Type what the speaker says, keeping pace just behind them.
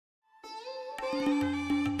Dear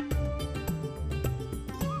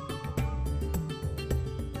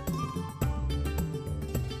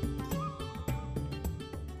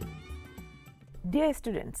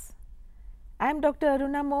students, I am Dr.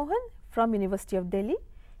 Aruna Mohan from University of Delhi,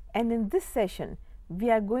 and in this session we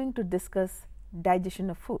are going to discuss digestion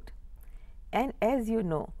of food. And as you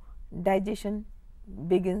know, digestion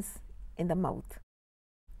begins in the mouth,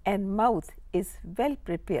 and mouth is well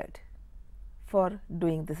prepared for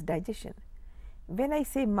doing this digestion. When I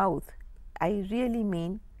say mouth, I really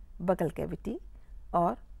mean buccal cavity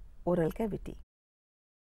or oral cavity.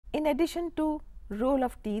 In addition to role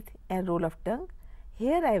of teeth and role of tongue,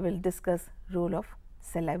 here I will discuss role of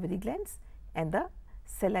salivary glands and the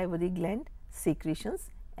salivary gland secretions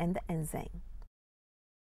and the enzyme.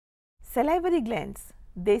 Salivary glands,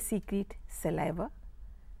 they secrete saliva.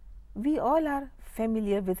 We all are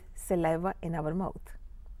familiar with saliva in our mouth.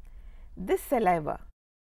 This saliva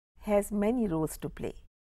has many roles to play.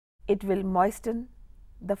 It will moisten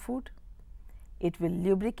the food, it will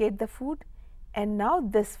lubricate the food, and now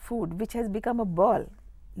this food, which has become a ball,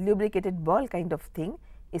 lubricated ball kind of thing,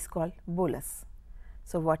 is called bolus.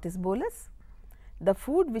 So, what is bolus? The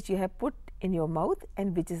food which you have put in your mouth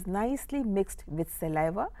and which is nicely mixed with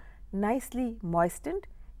saliva, nicely moistened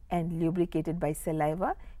and lubricated by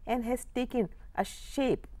saliva, and has taken a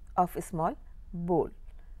shape of a small bowl.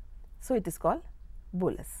 So, it is called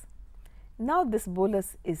bolus. Now, this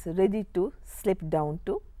bolus is ready to slip down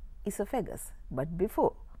to esophagus, but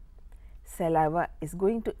before, saliva is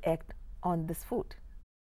going to act on this food.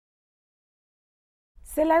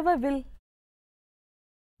 Saliva will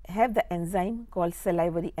have the enzyme called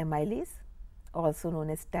salivary amylase, also known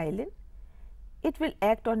as ptyalin. It will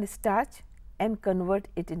act on starch and convert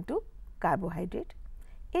it into carbohydrate.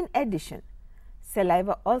 In addition,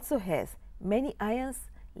 saliva also has many ions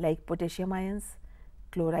like potassium ions,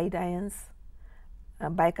 chloride ions,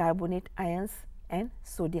 bicarbonate ions and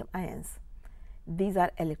sodium ions. These are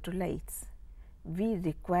electrolytes. We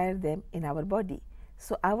require them in our body.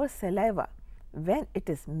 So, our saliva, when it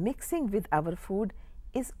is mixing with our food,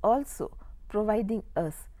 is also providing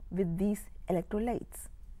us with these electrolytes.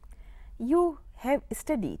 You have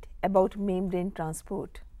studied about membrane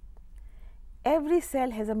transport. Every cell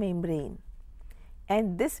has a membrane,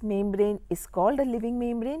 and this membrane is called a living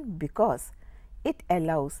membrane because it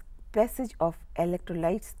allows passage of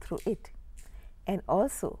electrolytes through it. And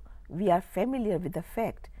also, we are familiar with the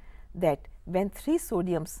fact that when 3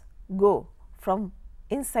 sodiums go from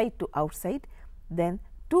inside to outside, then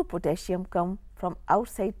 2 potassium come from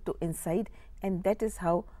outside to inside, and that is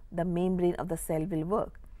how the membrane of the cell will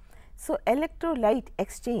work. So, electrolyte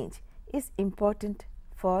exchange is important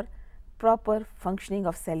for proper functioning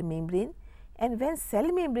of cell membrane, and when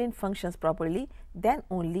cell membrane functions properly, then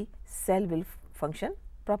only cell will function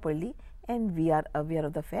properly, and we are aware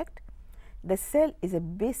of the fact the cell is a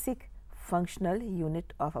basic functional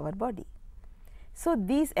unit of our body. So,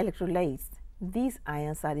 these electrolytes, these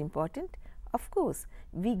ions are important. Of course,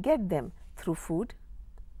 we get them through food,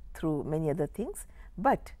 through many other things,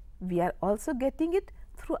 but we are also getting it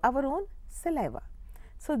through our own saliva.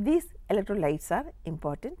 So, these electrolytes are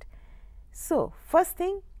important. So, first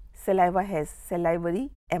thing, saliva has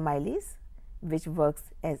salivary amylase, which works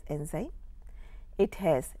as enzyme. It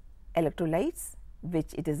has electrolytes,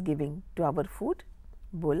 which it is giving to our food,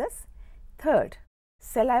 bolus. Third,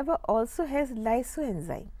 saliva also has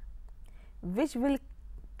lysoenzyme, which will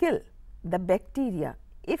kill the bacteria,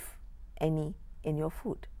 if any, in your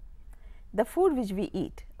food. The food which we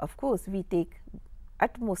eat, of course, we take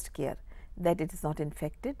utmost care that it is not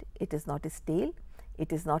infected, it is not stale,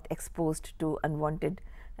 it is not exposed to unwanted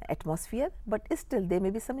atmosphere, but still there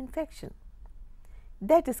may be some infection.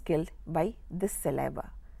 That is killed by this saliva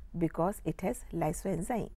because it has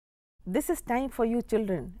lysoenzyme. This is time for you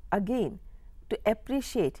children again to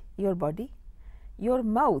appreciate your body, your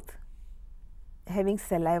mouth having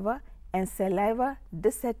saliva, and saliva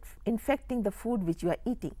disinfecting the food which you are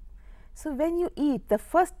eating. So, when you eat, the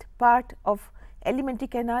first part of alimentary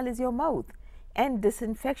canal is your mouth, and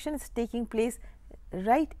disinfection is taking place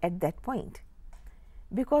right at that point,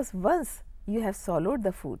 because once you have swallowed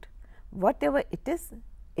the food, whatever it is,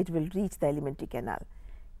 it will reach the alimentary canal.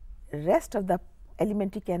 Rest of the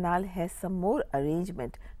alimentary canal has some more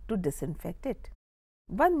arrangement to disinfect it.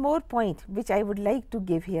 One more point which I would like to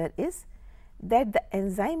give here is that the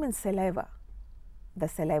enzyme in saliva, the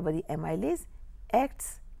salivary amylase,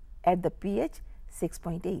 acts at the pH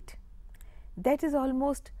 6.8. That is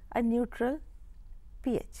almost a neutral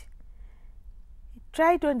pH.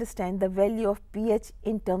 Try to understand the value of pH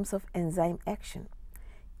in terms of enzyme action.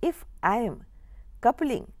 If I am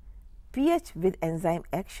coupling pH with enzyme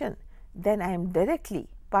action, then I am directly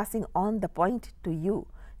passing on the point to you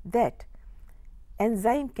that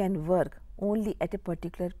enzyme can work only at a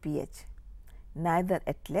particular pH, neither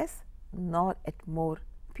at less nor at more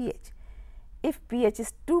pH. If pH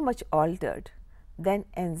is too much altered, then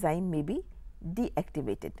enzyme may be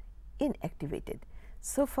deactivated, inactivated.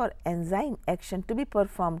 So, for enzyme action to be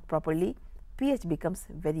performed properly, pH becomes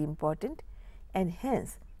very important, and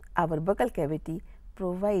hence our buccal cavity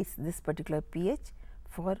provides this particular pH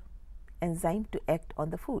for enzyme to act on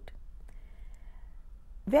the food.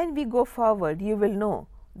 When we go forward, you will know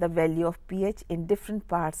the value of pH in different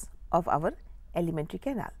parts of our alimentary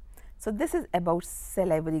canal. So, this is about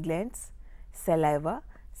salivary glands, saliva,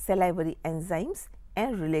 salivary enzymes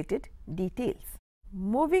and related details.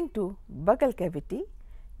 Moving to buccal cavity,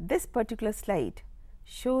 this particular slide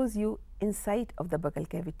shows you inside of the buccal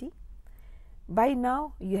cavity. By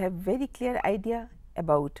now, you have very clear idea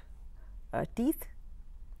about teeth,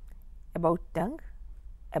 about tongue,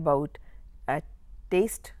 about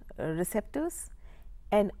taste receptors,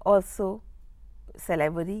 and also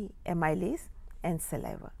salivary amylase and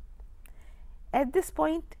saliva. At this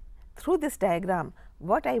point, through this diagram,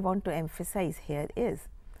 what I want to emphasize here is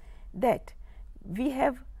that we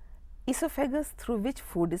have esophagus through which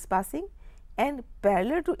food is passing, and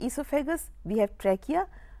parallel to esophagus we have trachea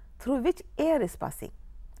through which air is passing.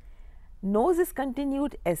 Nose is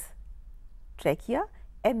continued as trachea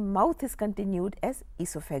and mouth is continued as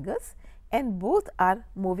esophagus, and both are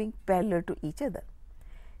moving parallel to each other.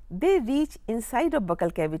 They reach inside of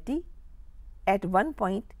buccal cavity at one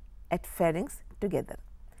point at pharynx together.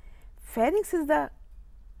 Pharynx is the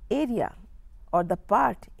area or the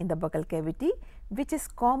part in the buccal cavity which is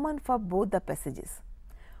common for both the passages.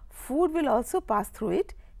 Food will also pass through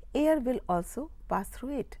it, air will also pass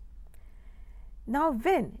through it. Now,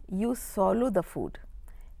 when you swallow the food,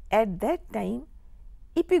 at that time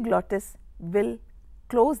epiglottis will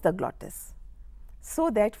close the glottis, so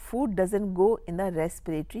that food does not go in the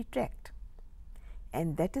respiratory tract,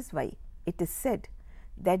 and that is why it is said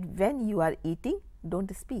that when you are eating, do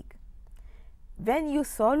not speak. When you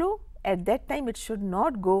swallow, at that time it should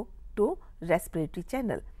not go to respiratory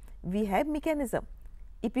channel. We have mechanism,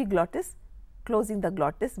 epiglottis closing the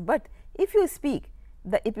glottis, but if you speak,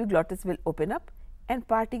 the epiglottis will open up and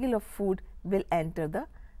particle of food will enter the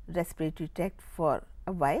respiratory tract for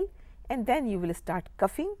a while, and then you will start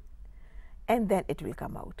coughing and then it will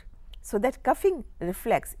come out. So, that coughing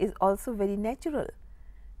reflex is also very natural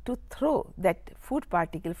to throw that food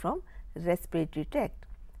particle from respiratory tract.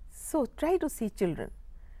 So, try to see, children,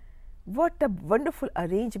 what a wonderful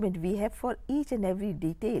arrangement we have for each and every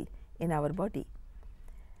detail in our body.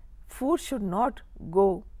 Food should not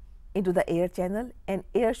go into the air channel and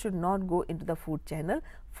air should not go into the food channel.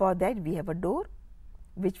 For that we have a door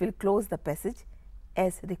which will close the passage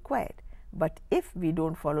as required. But if we do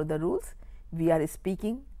not follow the rules, we are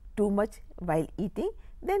speaking too much while eating,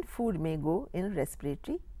 then food may go in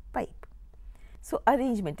respiratory pipe. So,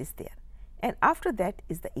 arrangement is there, and after that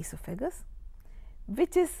is the esophagus,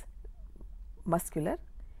 which is muscular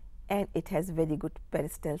and it has very good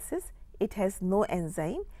peristalsis. It has no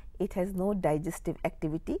enzyme, it has no digestive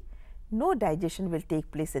activity, no digestion will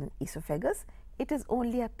take place in esophagus, it is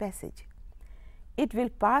only a passage. It will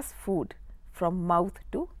pass food from mouth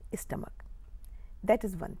to stomach. That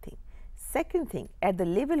is one thing. Second thing, at the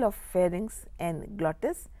level of pharynx and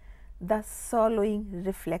glottis, the swallowing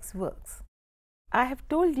reflex works. I have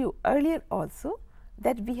told you earlier also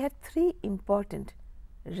that we have three important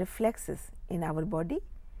reflexes in our body.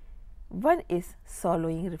 One is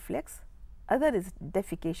swallowing reflex, other is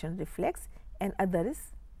defecation reflex, and other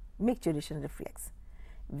is micturition reflex.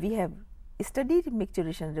 We have studied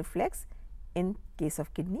micturition reflex in case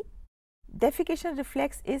of kidney. Defecation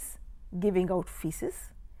reflex is giving out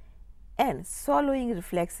feces, and swallowing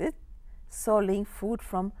reflex is swallowing food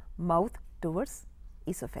from mouth towards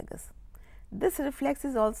esophagus. This reflex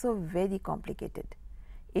is also very complicated.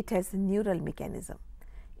 It has neural mechanism.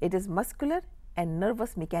 It is muscular and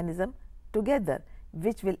nervous mechanism together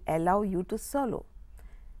which will allow you to swallow.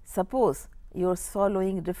 Suppose your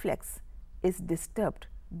swallowing reflex is disturbed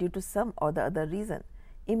due to some or the other reason,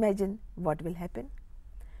 imagine what will happen.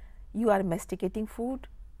 You are masticating food,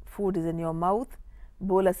 food is in your mouth,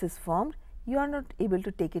 bolus is formed, you are not able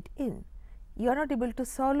to take it in, you are not able to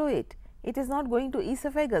swallow it, it is not going to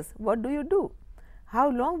esophagus. What do? How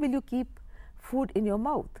long will you keep food in your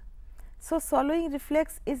mouth? So, swallowing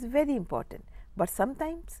reflex is very important, but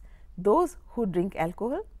sometimes those who drink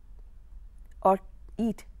alcohol or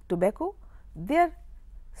eat tobacco, their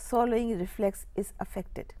swallowing reflex is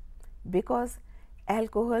affected because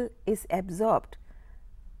alcohol is absorbed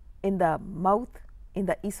in the mouth in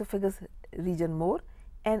the esophagus region more,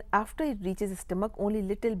 and after it reaches stomach only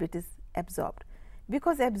little bit is absorbed.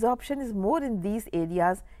 Because absorption is more in these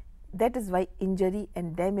areas, that is why injury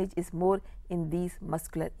and damage is more in these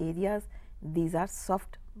muscular areas. These are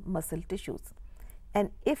soft muscle tissues,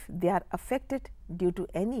 and if they are affected due to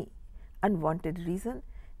any unwanted reason,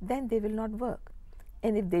 then they will not work,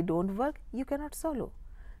 and if they do not work, you cannot swallow.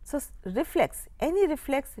 So, reflex, any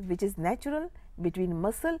reflex which is natural between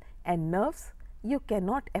muscle and nerves, you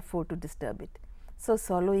cannot afford to disturb it. So,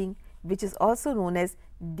 swallowing, which is also known as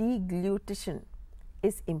deglutition,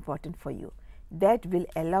 is important for you. That will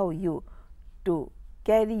allow you to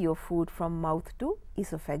carry your food from mouth to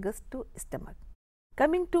esophagus to stomach.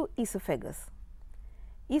 Coming to esophagus.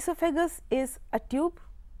 Esophagus is a tube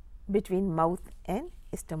between mouth and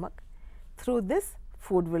stomach. Through this,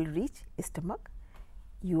 food will reach stomach.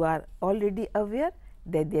 You are already aware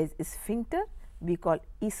that there is a sphincter we call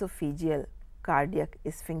esophageal cardiac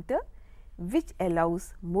sphincter, which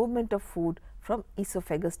allows movement of food from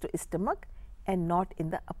esophagus to stomach and not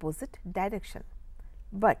in the opposite direction.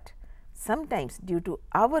 But sometimes due to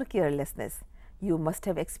our carelessness, you must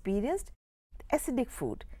have experienced acidic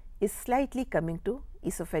food is slightly coming to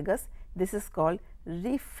esophagus. This is called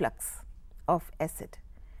reflux of acid.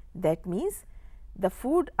 That means the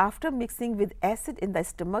food after mixing with acid in the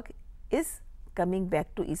stomach is coming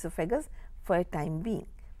back to esophagus for a time being,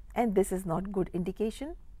 and this is not good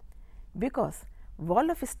indication, because wall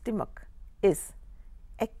of stomach is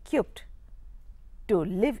equipped to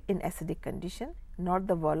live in acidic condition, not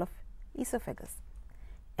the wall of esophagus.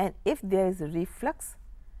 And if there is reflux,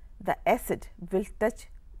 the acid will touch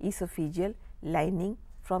esophageal lining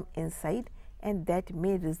from inside, and that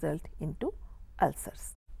may result into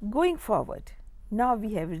ulcers. Going forward, now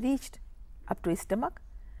we have reached up to stomach.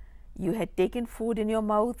 You had taken food in your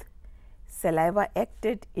mouth, saliva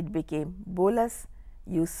acted, it became bolus,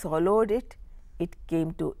 you swallowed it, it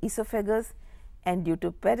came to esophagus, and due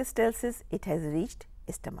to peristalsis it has reached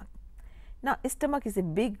stomach. Now, stomach is a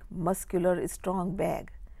big muscular strong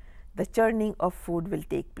bag. The churning of food will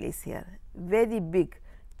take place here. Very big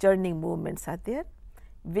churning movements are there,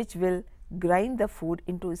 which will grind the food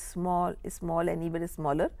into small and even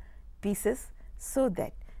smaller pieces, so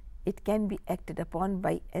that it can be acted upon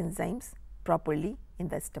by enzymes properly in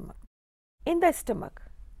the stomach. In the stomach,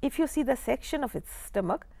 if you see the section of its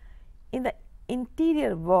stomach, in the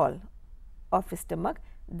interior wall of stomach,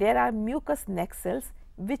 there are mucous neck cells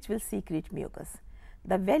which will secrete mucus.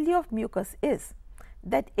 The value of mucus is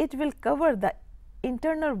that it will cover the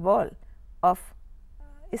internal wall of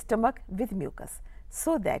stomach with mucus,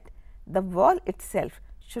 so that the wall itself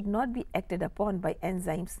should not be acted upon by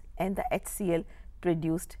enzymes and the HCl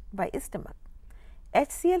produced by stomach.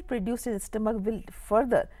 HCl produced in stomach will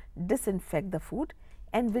further disinfect the food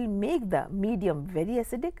and will make the medium very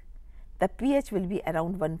acidic. The pH will be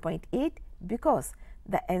around 1.8, because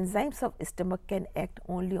the enzymes of stomach can act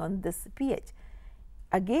only on this pH.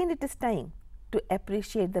 Again, it is time to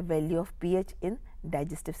appreciate the value of pH in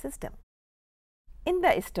digestive system. In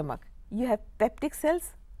the stomach, you have peptic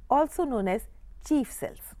cells, also known as chief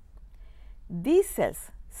cells. These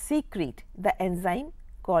cells secrete the enzyme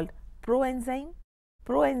called proenzyme.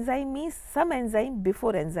 Proenzyme means some enzyme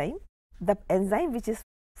before enzyme. The enzyme which is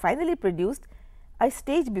finally produced a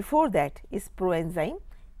stage before that is proenzyme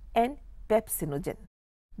and pepsinogen.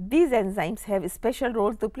 These enzymes have a special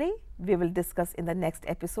role to play. We will discuss in the next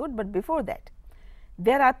episode, but before that,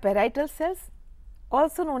 there are parietal cells,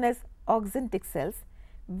 also known as oxyntic cells,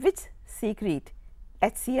 which secrete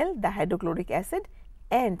HCl, the hydrochloric acid,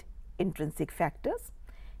 and intrinsic factors,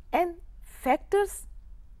 and factors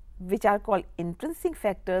which are called intrinsic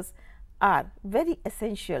factors are very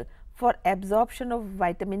essential for absorption of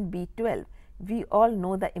vitamin B12. We all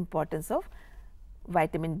know the importance of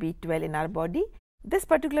vitamin B12 in our body. This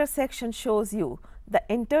particular section shows you the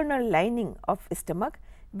internal lining of stomach,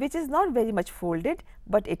 which is not very much folded,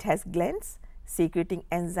 but it has glands secreting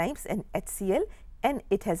enzymes and HCl, and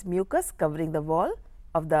it has mucus covering the wall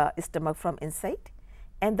of the stomach from inside,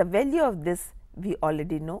 and the value of this we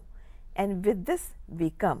already know. And with this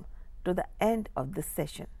we come to the end of this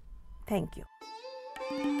session. Thank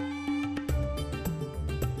you.